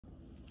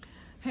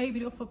Hey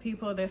beautiful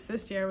people, this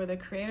is Jerry, the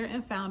creator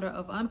and founder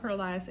of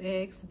Unfertilized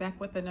Eggs, back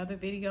with another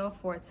video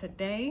for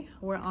today.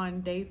 We're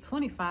on day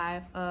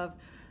 25 of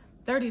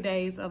 30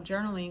 days of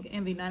journaling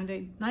in the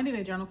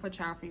 90-day journal for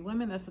child-free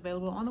women that's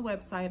available on the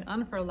website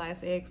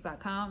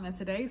unfertilizedeggs.com. And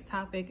today's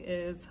topic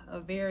is a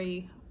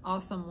very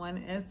awesome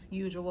one as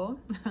usual.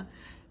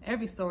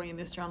 Every story in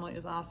this journal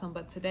is awesome,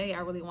 but today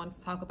I really wanted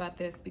to talk about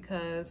this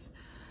because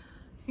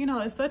you know,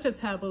 it's such a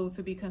taboo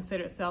to be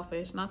considered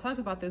selfish. And I talked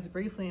about this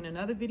briefly in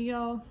another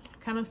video,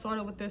 kind of sort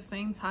of with this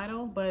same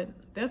title, but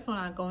this one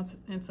I go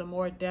into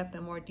more depth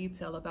and more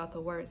detail about the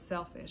word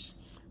selfish.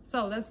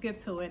 So let's get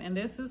to it. And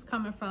this is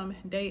coming from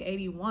day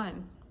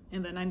 81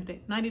 in the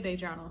 90-day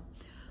journal.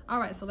 All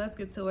right, so let's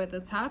get to it.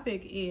 The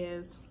topic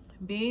is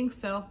being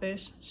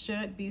selfish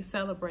should be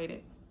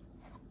celebrated.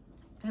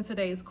 And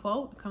today's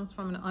quote comes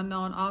from an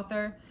unknown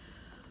author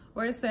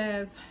where it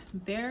says,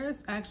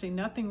 "There's actually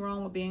nothing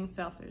wrong with being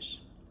selfish.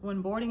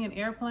 When boarding an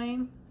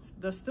airplane,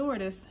 the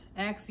stewardess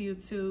asks you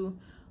to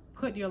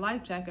put your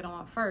life jacket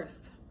on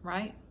first,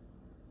 right?"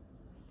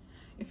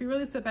 If you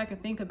really sit back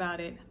and think about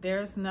it,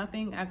 there's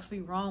nothing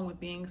actually wrong with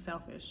being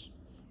selfish.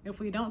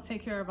 If we don't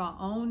take care of our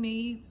own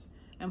needs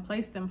and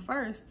place them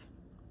first,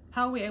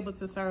 how are we able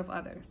to serve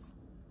others?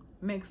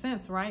 Makes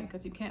sense, right?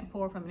 Because you can't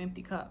pour from an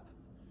empty cup.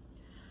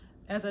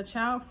 As a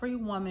child-free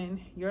woman,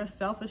 your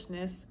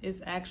selfishness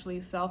is actually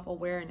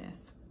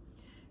self-awareness.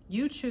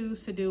 You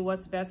choose to do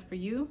what's best for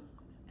you,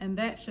 and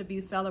that should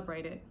be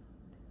celebrated.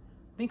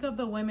 Think of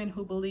the women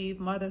who believe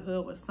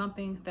motherhood was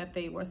something that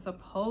they were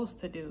supposed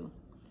to do.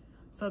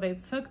 So they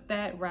took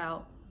that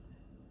route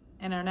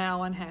and are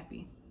now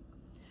unhappy.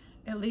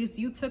 At least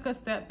you took a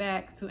step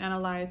back to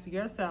analyze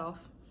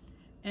yourself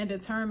and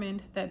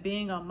determined that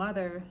being a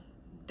mother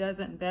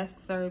doesn't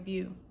best serve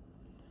you,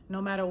 no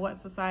matter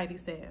what society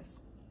says.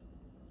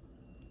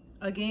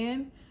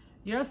 Again,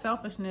 your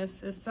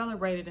selfishness is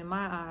celebrated in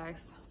my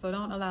eyes, so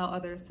don't allow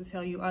others to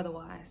tell you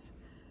otherwise.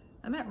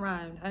 And that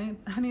rhymed. I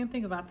didn't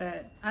think about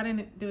that. I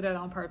didn't do that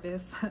on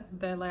purpose.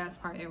 That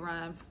last part, it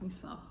rhymes.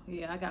 So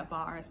yeah, I got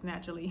bars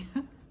naturally.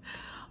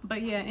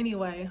 But yeah,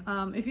 anyway,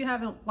 if you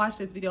haven't watched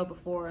this video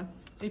before,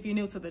 if you're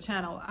new to the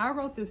channel, I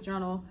wrote this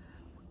journal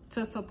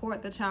to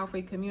support the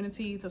child-free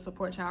community, to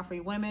support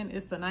child-free women.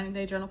 It's the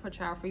 90-day journal for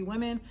child-free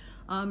women.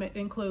 It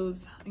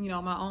includes, you know,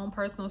 my own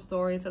personal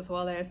stories as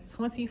well as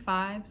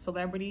 25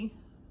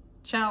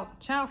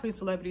 child-free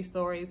celebrity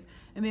stories,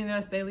 and then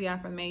there's daily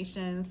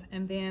affirmations,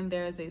 and then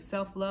there's a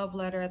self-love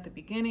letter at the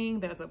beginning.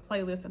 There's a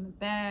playlist in the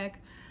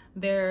back.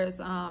 There's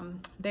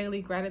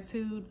daily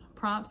gratitude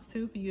prompts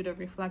too for you to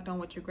reflect on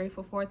what you're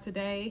grateful for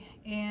today,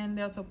 and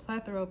there's a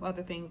plethora of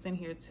other things in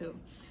here too.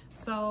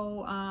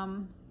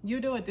 So you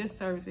do a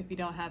disservice if you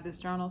don't have this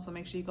journal, so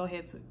make sure you go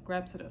ahead to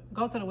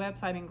go to the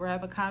website and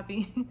grab a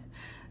copy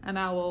and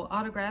I will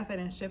autograph it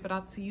and ship it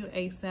out to you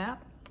ASAP.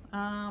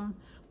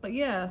 But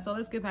yeah, so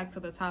let's get back to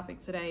the topic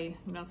today,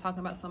 you know,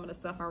 talking about some of the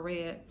stuff I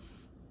read.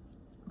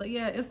 But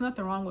yeah, it's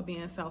nothing wrong with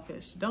being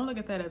selfish. Don't look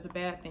at that as a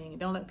bad thing.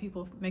 Don't let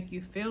people make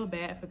you feel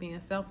bad for being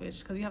selfish,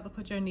 because you have to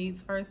put your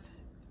needs first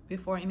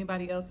before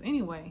anybody else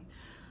anyway.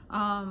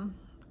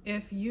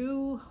 If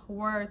you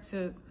were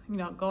to, you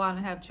know, go out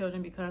and have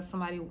children because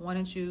somebody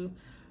wanted you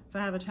to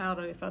have a child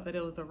or they felt that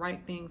it was the right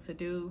thing to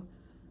do,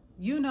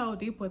 you know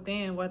deep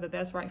within whether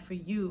that's right for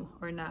you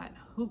or not.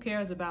 Who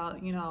cares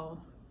about, you know,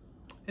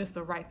 it's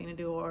the right thing to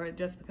do, or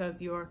just because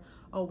you're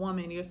a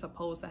woman you're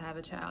supposed to have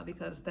a child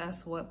because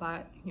that's what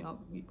you're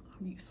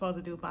supposed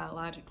to do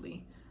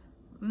biologically.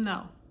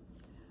 No.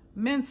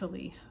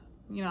 Mentally,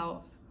 you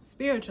know,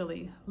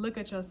 spiritually, look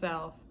at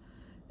yourself,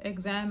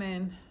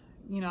 examine,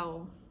 you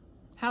know,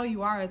 how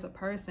you are as a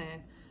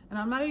person. And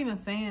I'm not even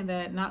saying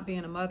that not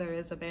being a mother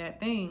is a bad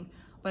thing,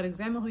 but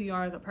examine who you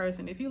are as a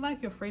person. If you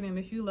like your freedom,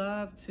 if you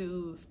love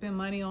to spend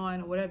money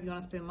on whatever you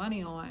want to spend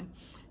money on,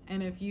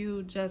 and if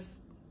you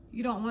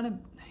don't want to,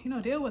 you know,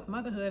 deal with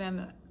motherhood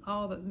and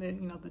all the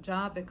you know, the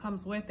job that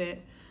comes with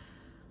it,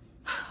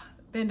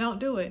 then don't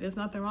do it. There's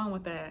nothing wrong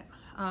with that.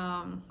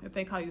 If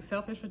they call you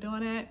selfish for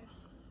doing that,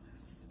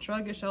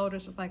 shrug your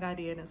shoulders just like I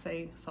did and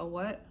say, so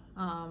what?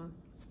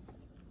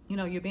 You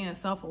know, you're being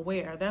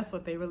self-aware. That's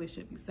what they really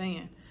should be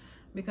saying,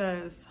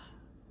 because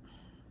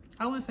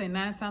I wouldn't say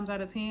 9 times out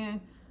of 10,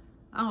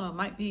 I don't know, it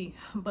might be,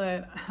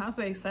 but I'll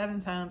say 7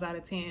 times out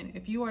of 10,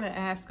 if you were to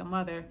ask a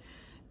mother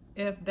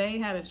if they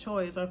had a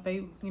choice, or if they,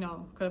 you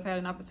know, could have had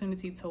an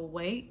opportunity to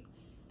wait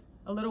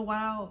a little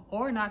while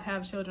or not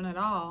have children at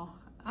all,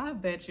 I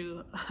bet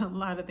you a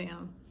lot of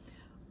them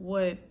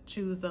would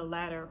choose the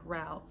latter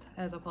route,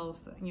 as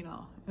opposed to, you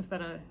know,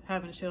 instead of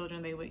having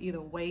children, they would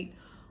either wait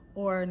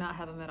or not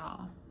have them at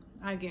all.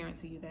 I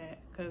guarantee you that,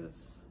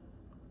 because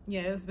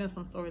yeah, there's been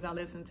some stories I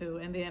listened to.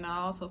 And then I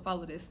also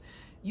follow this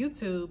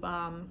YouTube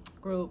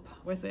group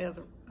where it says,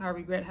 I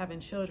regret having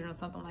children or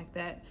something like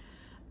that.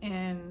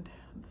 And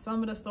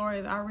some of the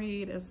stories I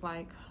read, it's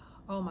like,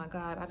 oh my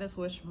God, I just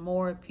wish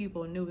more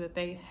people knew that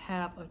they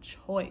have a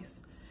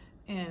choice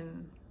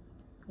in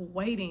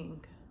waiting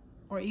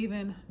or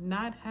even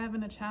not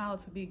having a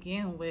child to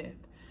begin with.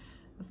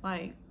 It's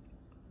like,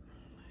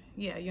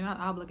 yeah, you're not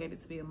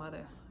obligated to be a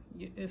mother.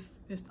 It's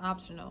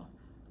optional.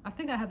 I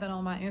think I have that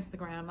on my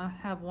Instagram. I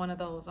have one of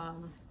those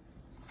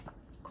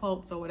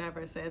quotes or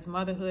whatever. It says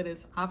motherhood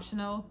is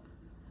optional.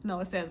 No,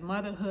 it says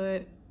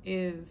motherhood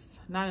is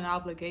not an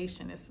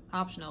obligation, it's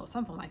optional,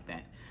 something like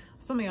that.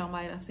 Some of y'all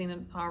might have seen it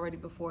already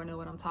before, know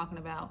what I'm talking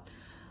about.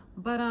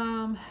 But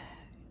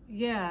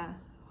yeah,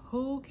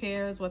 who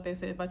cares what they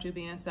say about you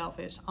being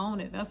selfish? Own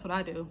it. That's what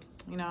I do.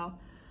 You know,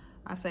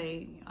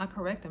 I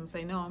correct them,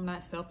 say, no, I'm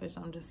not selfish,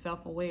 I'm just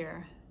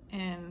self-aware.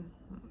 And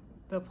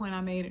the point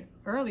I made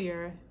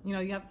earlier, you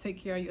know, you have to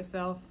take care of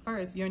yourself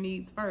first, your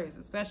needs first,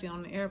 especially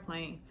on the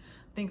airplane.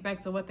 Think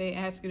back to what they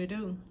ask you to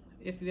do.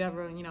 If you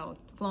ever, you know,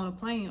 flown a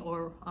plane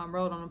or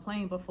rode on a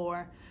plane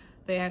before,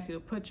 they ask you to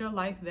put your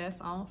life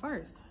vest on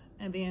first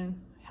and then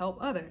help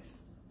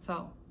others.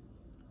 So,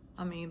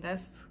 I mean,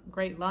 that's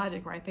great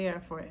logic right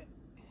there for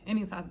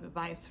any type of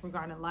advice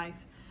regarding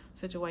life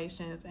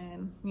situations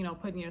and, you know,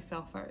 putting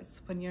yourself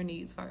first, putting your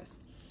needs first.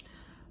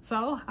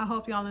 So I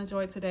hope y'all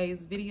enjoyed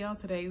today's video,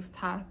 today's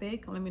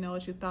topic. Let me know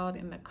what you thought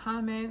in the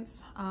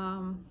comments.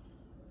 I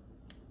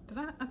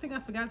think I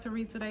forgot to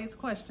read today's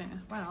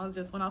question. Wow, I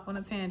just went off on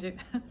a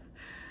tangent.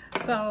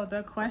 So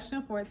the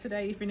question for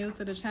today, if you're new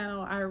to the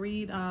channel, I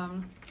read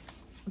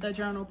the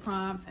journal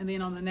prompt, and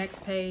then on the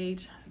next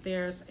page,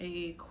 there's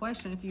a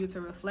question for you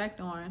to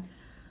reflect on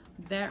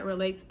that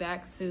relates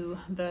back to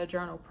the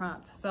journal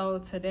prompt. So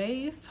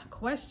today's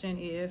question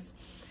is,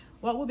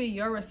 what will be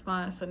your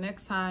response the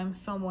next time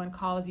someone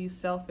calls you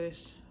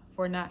selfish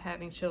for not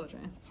having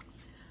children?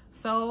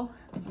 So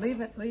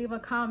leave a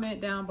comment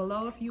down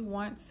below if you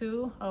want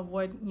to, of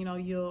what, you know,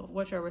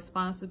 what your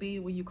response would be.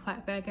 Will you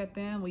clap back at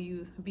them? Will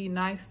you be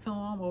nice to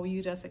them, or will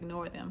you just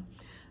ignore them?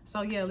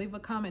 So yeah, leave a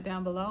comment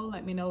down below.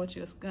 Let me know what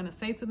you're gonna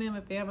say to them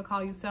if they ever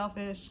call you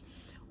selfish,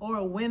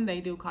 or when they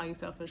do call you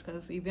selfish,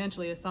 because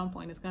eventually at some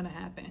point it's gonna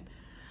happen.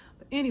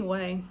 But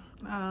anyway,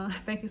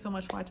 thank you so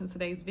much for watching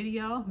today's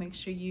video. Make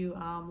sure you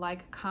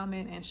like,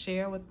 comment, and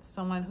share with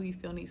someone who you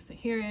feel needs to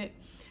hear it.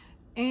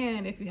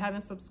 And if you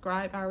haven't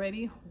subscribed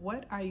already,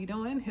 what are you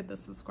doing? Hit the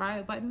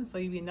subscribe button so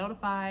you'll be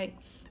notified,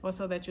 or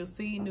so that you'll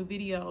see new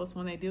videos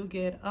when they do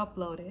get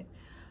uploaded.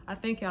 I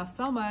thank y'all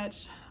so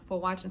much for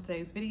watching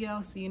today's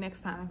video. See you next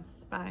time.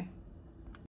 Bye.